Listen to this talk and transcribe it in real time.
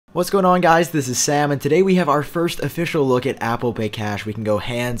What's going on, guys? This is Sam, and today we have our first official look at Apple Pay Cash. We can go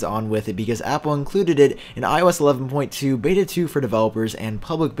hands-on with it because Apple included it in iOS 11.2 Beta 2 for developers and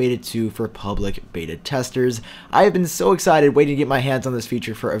Public Beta 2 for public beta testers. I have been so excited waiting to get my hands on this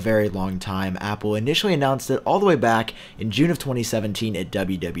feature for a very long time. Apple initially announced it all the way back in June of 2017 at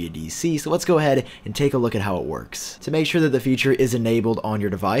WWDC, so let's go ahead and take a look at how it works. To make sure that the feature is enabled on your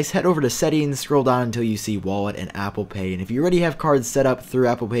device, head over to Settings, scroll down until you see Wallet and Apple Pay, and if you already have cards set up through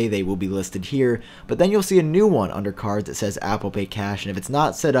Apple Pay, they will be listed here, but then you'll see a new one under cards that says Apple Pay Cash, and if it's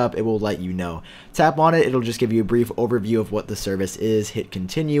not set up, it will let you know. Tap on it, it'll just give you a brief overview of what the service is, hit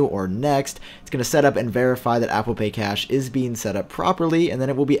continue or next. It's going to set up and verify that Apple Pay Cash is being set up properly, and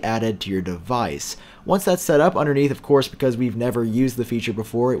then it will be added to your device. Once that's set up, underneath, of course, because we've never used the feature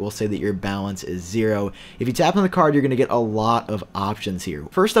before, it will say that your balance is 0. If you tap on the card, you're going to get a lot of options here.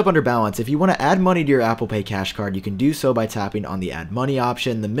 First up, under balance, if you want to add money to your Apple Pay Cash card, you can do so by tapping on the add money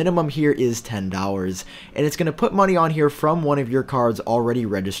option. The minimum here is $10, and it's going to put money on here from one of your cards already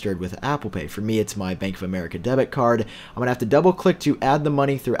registered with Apple Pay. For me, it's my Bank of America debit card. I'm going to have to double click to add the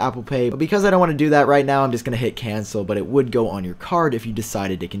money through Apple Pay, but because I don't want to do that right now, I'm just going to hit cancel, but it would go on your card if you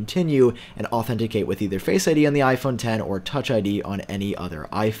decided to continue and authenticate with either Face ID on the iPhone X or Touch ID on any other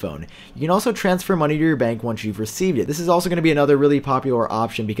iPhone. You can also transfer money to your bank once you've received it. This is also going to be another really popular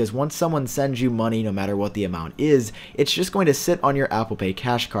option because once someone sends you money, no matter what the amount is, it's just going to sit on your Apple Pay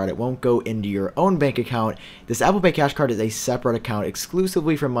Cash card. It won't go into your own bank account. This Apple Pay Cash card is a separate account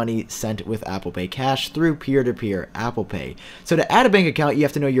exclusively for money sent with Apple Pay Cash through peer-to-peer Apple Pay. So to add a bank account, you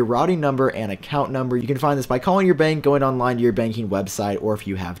have to know your routing number and account number. You can find this by calling your bank, going online to your banking website, or if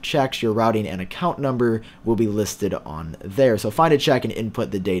you have checks, your routing and account number will be listed on there. So find a check and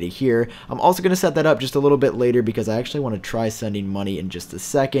input the data here. I'm also going to set that up just a little bit later because I actually want to try sending money in just a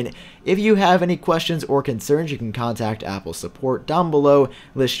second. If you have any questions or concerns, you can contact Apple support down below.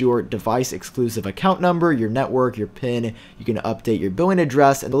 List your device exclusive account number, your network, your PIN. You can update your billing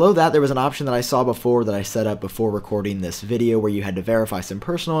address, and below that there was an option that I saw before that I set up before recording this video where you had to verify some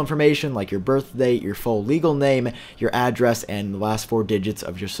personal information like your birth date, your full legal name, your address, and the last 4 digits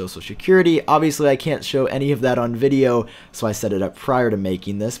of your social security. Obviously I can't show any of that on video, so I set it up prior to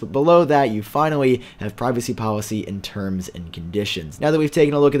making this, but below that you finally have privacy policy and terms and conditions. Now that we've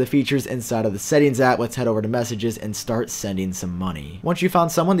taken a look at the features inside of the settings app, let's head over to messages and start sending some money. Once you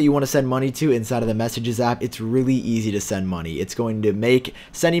found someone that you want to send money to inside of the messages app, it's really easy to send money. It's going to make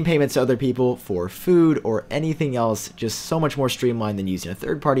sending payments to other people for food or anything else just so much more streamlined than using a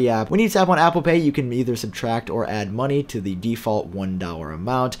third-party app. When you tap on Apple Pay, you can either subtract or add money to the default $1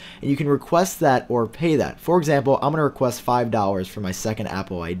 amount, and you can request that or pay that. For example, I'm going to request $5 for my second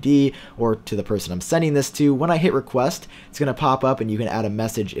Apple ID or to the person I'm sending this to. When I hit request, it's going to pop up and you can add a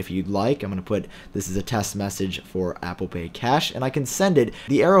message if you'd like. I'm going to put this is a test message for Apple Pay Cash, and I can send it.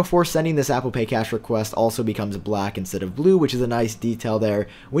 The arrow for sending this Apple Pay Cash request also becomes black instead of blue, which is a nice detail there.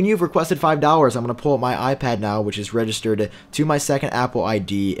 When you've requested $5, I'm going to pull up my iPad now, which is registered to my second Apple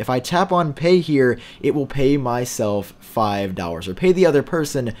ID. If I tap on pay here, it will pay myself $5 or pay the other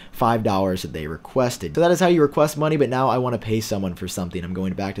person $5 that they requested. So that is how you request money, but now I want to pay someone for something. I'm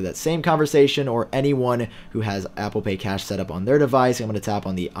going back to that same conversation or anyone who has Apple Pay Cash set up on their device. I'm going to tap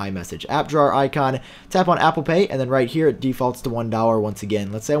on the iMessage app drawer icon, tap on Apple Pay, and then right here it defaults to $1 once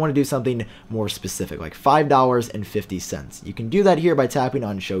again. Let's say I want to do something more specific, like $5.50. You can do that here by tapping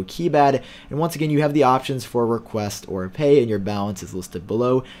on Show Keypad, and once again you have the options for request or pay, and your balance is listed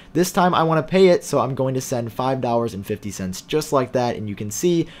below. This time I want to pay it, so I'm going to send $5.50 just like that, and you can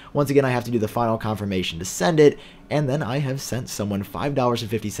see once again I have to do the final confirmation to send it, and then I have sent someone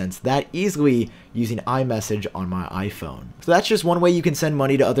 $5.50 that easily using iMessage on my iPhone. So that's just one way you can send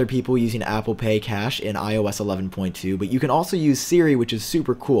money to other people using Apple Pay Cash in iOS 11.2, but you can also use Siri, which is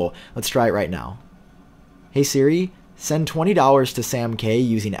super cool. Let's try it right now. Hey Siri, send $20 to Sam K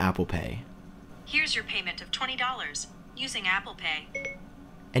using Apple Pay. Here's your payment of $20 using Apple Pay.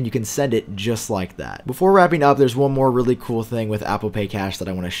 And you can send it just like that. Before wrapping up, there's one more really cool thing with Apple Pay Cash that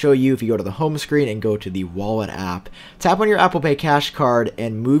I want to show you. If you go to the home screen and go to the Wallet app, tap on your Apple Pay Cash card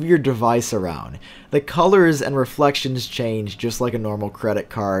and move your device around. The colors and reflections change just like a normal credit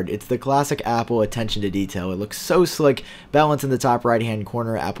card. It's the classic Apple attention to detail. It looks so slick. Balance in the top right hand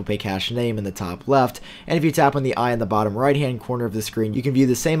corner, Apple Pay Cash name in the top left, and if you tap on the eye in the bottom right hand corner of the screen, you can view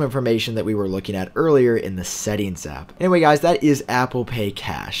the same information that we were looking at earlier in the settings app. Anyway guys, that is Apple Pay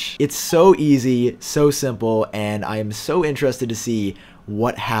Cash. It's so easy, so simple, and I am so interested to see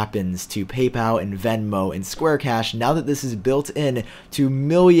what happens to PayPal and Venmo and Square Cash now that this is built in to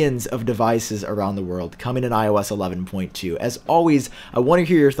millions of devices around the world coming in iOS 11.2. As always, I want to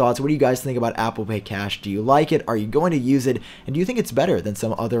hear your thoughts. What do you guys think about Apple Pay Cash? Do you like it? Are you going to use it? And do you think it's better than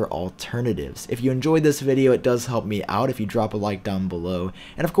some other alternatives? If you enjoyed this video, it does help me out if you drop a like down below.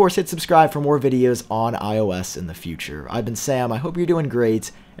 And of course, hit subscribe for more videos on iOS in the future. I've been Sam. I hope you're doing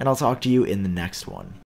great, and I'll talk to you in the next one.